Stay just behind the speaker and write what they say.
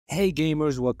Hey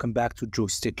gamers, welcome back to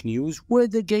Joystick News, where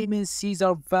the gaming seas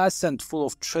are vast and full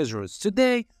of treasures.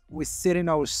 Today, we're setting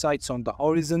our sights on the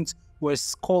horizon, where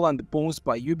Skull and Bones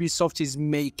by Ubisoft is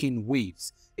making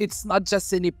waves. It's not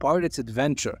just any pirate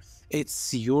adventure,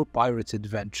 it's your pirate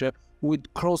adventure with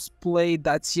crossplay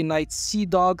that unites sea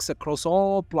dogs across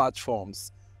all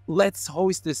platforms. Let's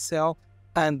hoist the sail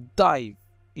and dive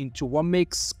into what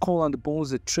makes Skull and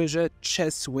Bones a treasure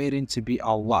chest waiting to be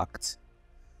unlocked.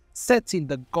 Set in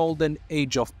the golden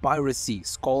age of piracy,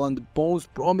 Skull and Bones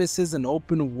promises an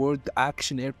open-world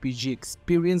action RPG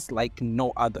experience like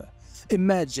no other.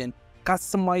 Imagine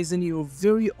customizing your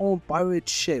very own pirate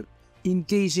ship,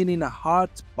 engaging in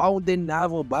heart-pounding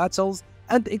naval battles,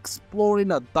 and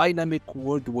exploring a dynamic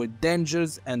world where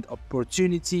dangers and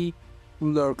opportunity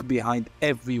lurk behind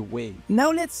every wave.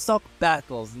 Now let's talk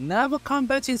battles. Naval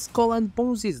combat in Skull and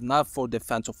Bones is not for the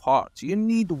faint of heart. You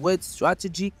need wit,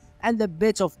 strategy, and a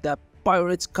bit of the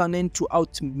pirate cunning to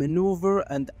outmaneuver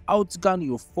and outgun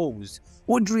your foes.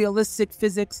 With realistic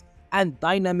physics and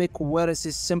dynamic weather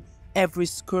system, every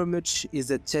skirmish is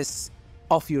a test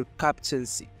of your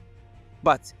captaincy.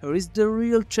 But here is the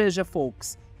real treasure,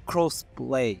 folks: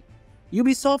 crossplay.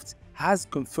 Ubisoft has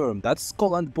confirmed that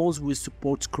Skull and Bones will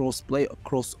support crossplay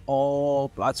across all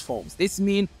platforms. This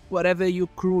means whatever your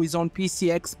crew is on PC,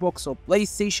 Xbox or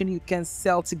PlayStation, you can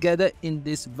sail together in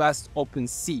this vast open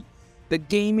sea. The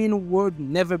gaming world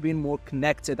never been more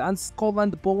connected, and Skull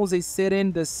and Bones is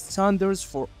setting the standards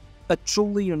for a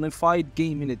truly unified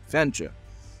gaming adventure.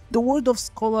 The world of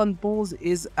Skull and Bones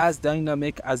is as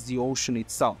dynamic as the ocean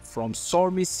itself. From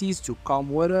stormy seas to calm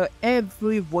weather,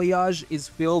 every voyage is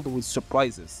filled with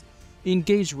surprises.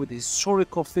 Engage with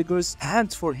historical figures,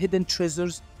 hunt for hidden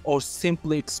treasures, or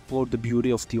simply explore the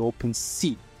beauty of the open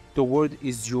sea. The world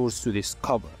is yours to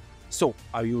discover. So,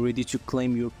 are you ready to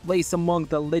claim your place among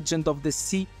the legend of the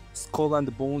sea? Skull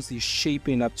and Bones is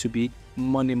shaping up to be a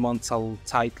monumental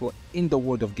title in the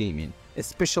world of gaming,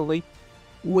 especially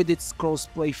with its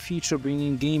crossplay feature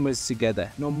bringing gamers together,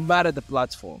 no matter the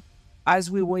platform. As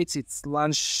we wait its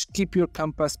launch, keep your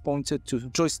compass pointed to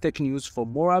Joystick News for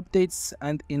more updates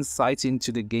and insight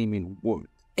into the gaming world.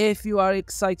 If you are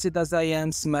excited as I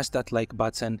am, smash that like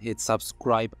button, hit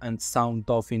subscribe, and sound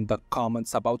off in the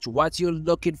comments about what you're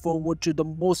looking forward to the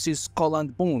most in Skull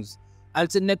and Bones.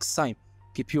 Until next time,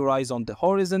 keep your eyes on the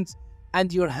horizon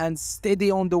and your hands steady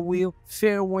on the wheel.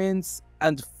 Fair winds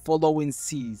and following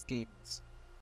seas, game.